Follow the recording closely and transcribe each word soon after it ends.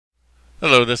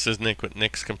Hello, this is Nick with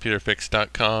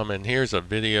nickscomputerfix.com, and here's a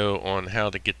video on how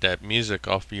to get that music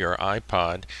off of your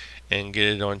iPod and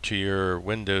get it onto your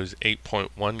Windows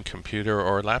 8.1 computer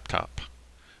or laptop.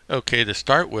 Okay, to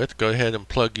start with, go ahead and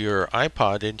plug your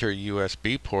iPod into a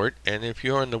USB port, and if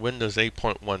you're on the Windows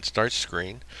 8.1 start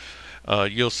screen,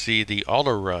 you'll see the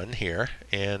auto run here,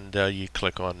 and you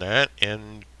click on that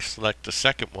and select the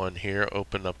second one here,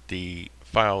 open up the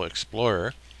File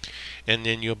Explorer, and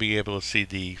then you'll be able to see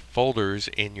the folders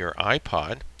in your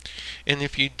iPod. And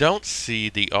if you don't see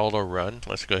the auto run,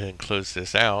 let's go ahead and close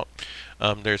this out.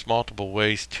 There's multiple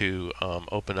ways to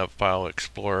open up File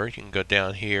Explorer. You can go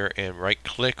down here and right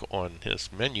click on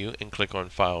this menu and click on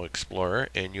File Explorer,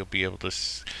 and you'll be able to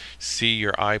see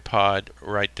your iPod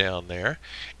right down there.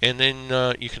 And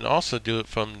then you can also do it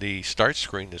from the start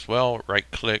screen as well. Right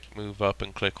click, move up,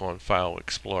 and click on File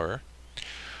Explorer.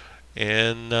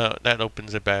 And that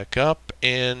opens it back up,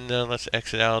 and let's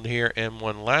exit out of here. And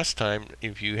one last time,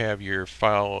 if you have your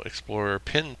File Explorer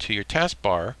pinned to your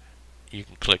taskbar, you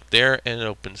can click there and it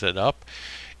opens it up.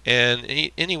 And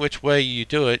any which way you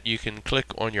do it, you can click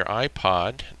on your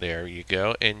iPod, there you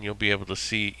go, and you'll be able to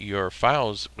see your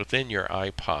files within your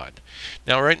iPod.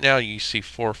 Now right now you see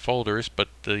 4 folders, but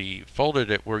the folder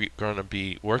that we're going to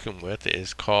be working with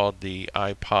is called the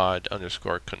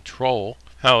iPod_control.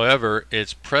 However,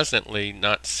 it's presently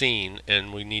not seen,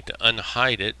 and we need to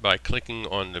unhide it by clicking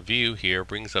on the view here.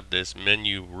 Brings up this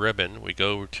menu ribbon. We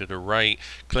go over to the right,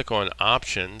 click on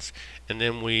options, and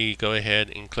then we go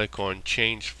ahead and click on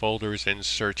change folders and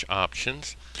search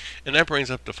options, and that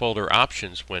brings up the folder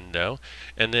options window.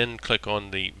 And then click on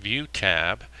the view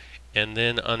tab, and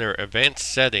then under advanced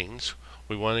settings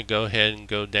we want to go ahead and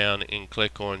go down and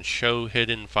click on show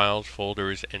hidden files,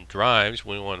 folders, and drives.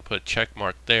 We want to put a check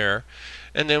mark there,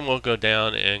 and then we'll go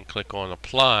down and click on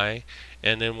apply,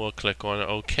 and then we'll click on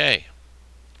OK.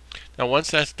 Now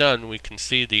once that's done, we can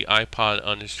see the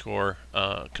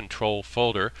iPod_control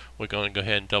folder. We're going to go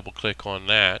ahead and double click on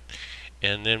that,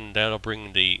 and then that'll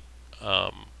bring the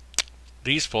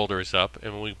these folders up,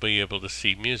 and we'll be able to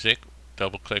see music.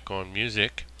 Double click on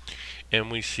music, and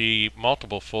we see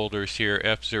multiple folders here,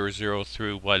 F00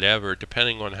 through whatever,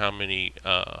 depending on how many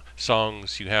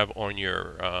songs you have on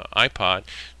your iPod.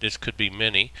 This could be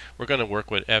many. We're going to work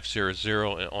with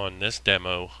F00 on this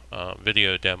demo,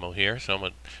 video demo here, so I'm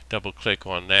going to double click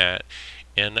on that,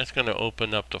 and that's going to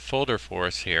open up the folder for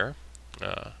us here.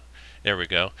 There we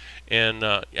go. And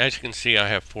as you can see, I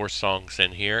have 4 songs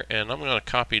in here, and I'm going to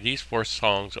copy these 4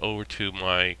 songs over to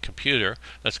my computer.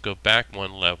 Let's go back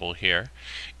one level here,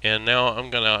 and now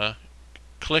I'm going to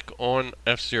click on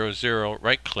F00,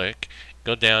 right click,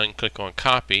 go down and click on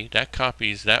copy. That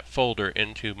copies that folder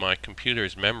into my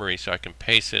computer's memory, so I can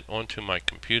paste it onto my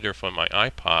computer from my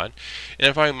iPod. And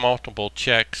if I have multiple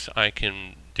checks, I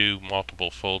can do multiple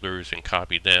folders and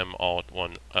copy them all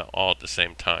at the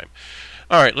same time.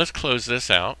 Alright, let's close this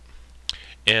out,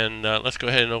 and let's go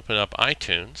ahead and open up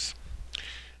iTunes.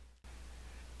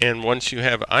 And once you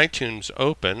have iTunes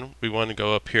open, we want to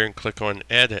go up here and click on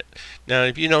Edit. Now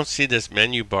if you don't see this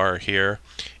menu bar here,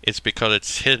 it's because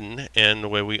it's hidden, and the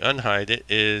way we unhide it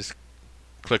is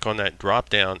click on that drop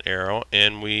down arrow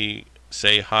and we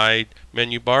say Hide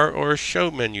Menu Bar or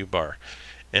Show Menu Bar,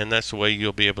 and that's the way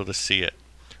you'll be able to see it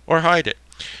or hide it.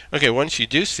 Okay, once you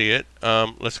do see it,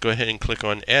 let's go ahead and click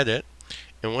on Edit.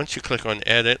 And once you click on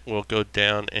Edit, we'll go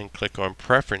down and click on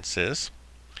Preferences,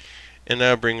 and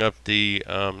that'll bring up the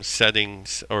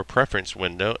settings or preference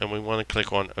window, and we want to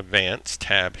click on Advanced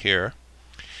tab here,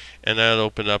 and that'll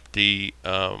open up the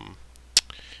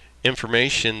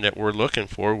information that we're looking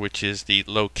for, which is the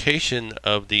location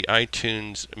of the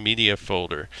iTunes media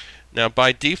folder. Now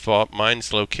by default,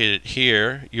 mine's located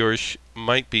here. Yours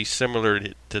might be similar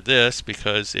to this,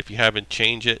 because if you haven't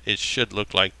changed it, it should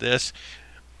look like this.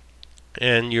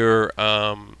 And your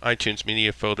iTunes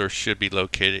media folder should be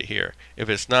located here. If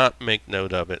it's not, make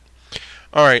note of it.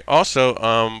 Alright, also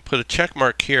put a check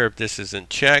mark here if this isn't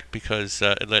checked, because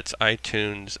it lets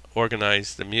iTunes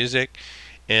organize the music,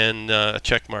 and a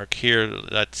check mark here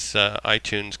lets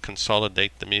iTunes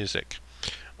consolidate the music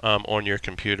on your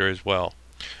computer as well.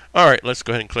 Alright, let's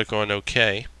go ahead and click on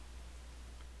OK.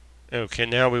 Okay,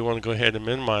 now we want to go ahead and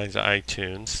minimize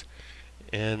iTunes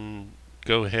and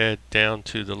go ahead down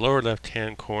to the lower left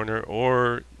hand corner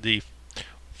or the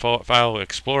File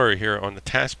Explorer here on the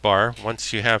taskbar.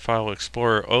 Once you have File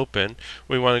Explorer open,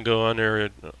 we want to go under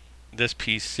this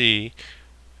PC,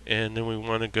 and then we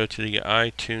want to go to the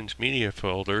iTunes media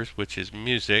folders, which is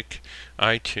Music,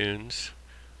 iTunes,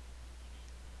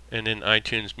 and then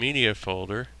iTunes media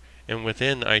folder, and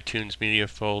within iTunes Media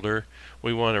folder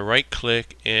we want to right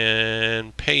click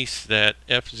and paste that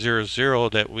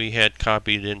F00 that we had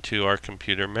copied into our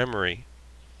computer memory.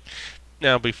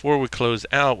 Now before we close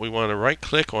out, we want to right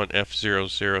click on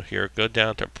F00 here, go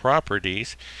down to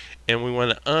Properties, and we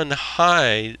want to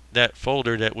unhide that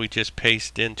folder that we just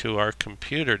pasted into our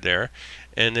computer there,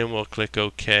 and then we'll click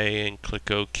OK and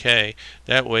click OK.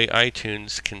 That way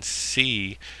iTunes can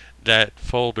see that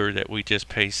folder that we just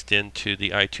pasted into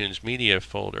the iTunes Media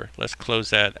folder. Let's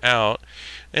close that out,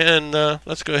 and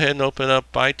let's go ahead and open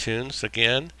up iTunes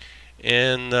again,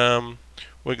 and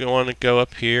we're going to go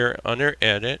up here under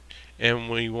Edit, and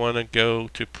we want to go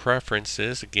to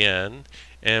Preferences again,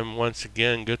 and once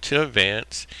again go to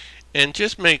Advanced, and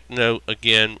just make note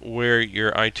again where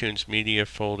your iTunes Media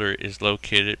folder is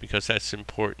located, because that's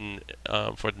important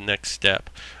for the next step.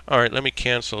 Alright, let me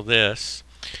cancel this,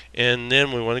 and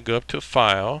then we want to go up to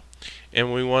File,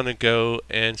 and we want to go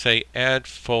and say Add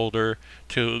Folder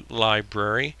to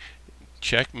Library,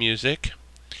 check Music,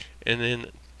 and then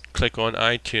click on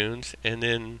iTunes, and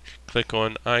then click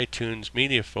on iTunes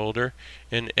Media folder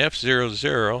and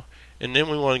F00, and then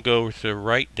we want to go over to the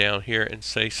right down here and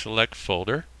say Select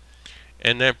Folder,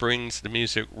 and that brings the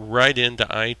music right into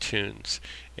iTunes.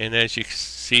 And as you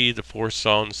see, the 4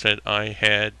 songs that I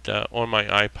had on my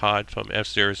iPod from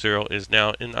F00 is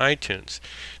now in iTunes.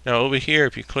 Now over here,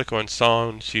 if you click on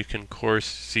songs, you can of course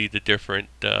see the different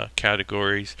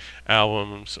categories,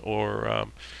 albums, or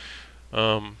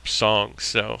songs,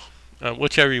 so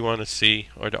whichever you want to see,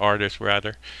 or the artist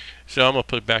rather. So I'm going to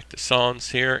put back the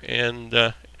songs here,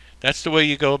 and that's the way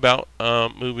you go about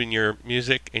moving your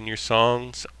music and your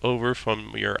songs over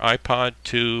from your iPod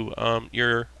to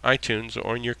your iTunes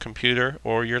or on your computer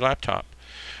or your laptop.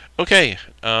 Okay,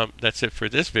 that's it for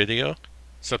this video.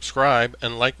 Subscribe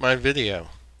and like my video.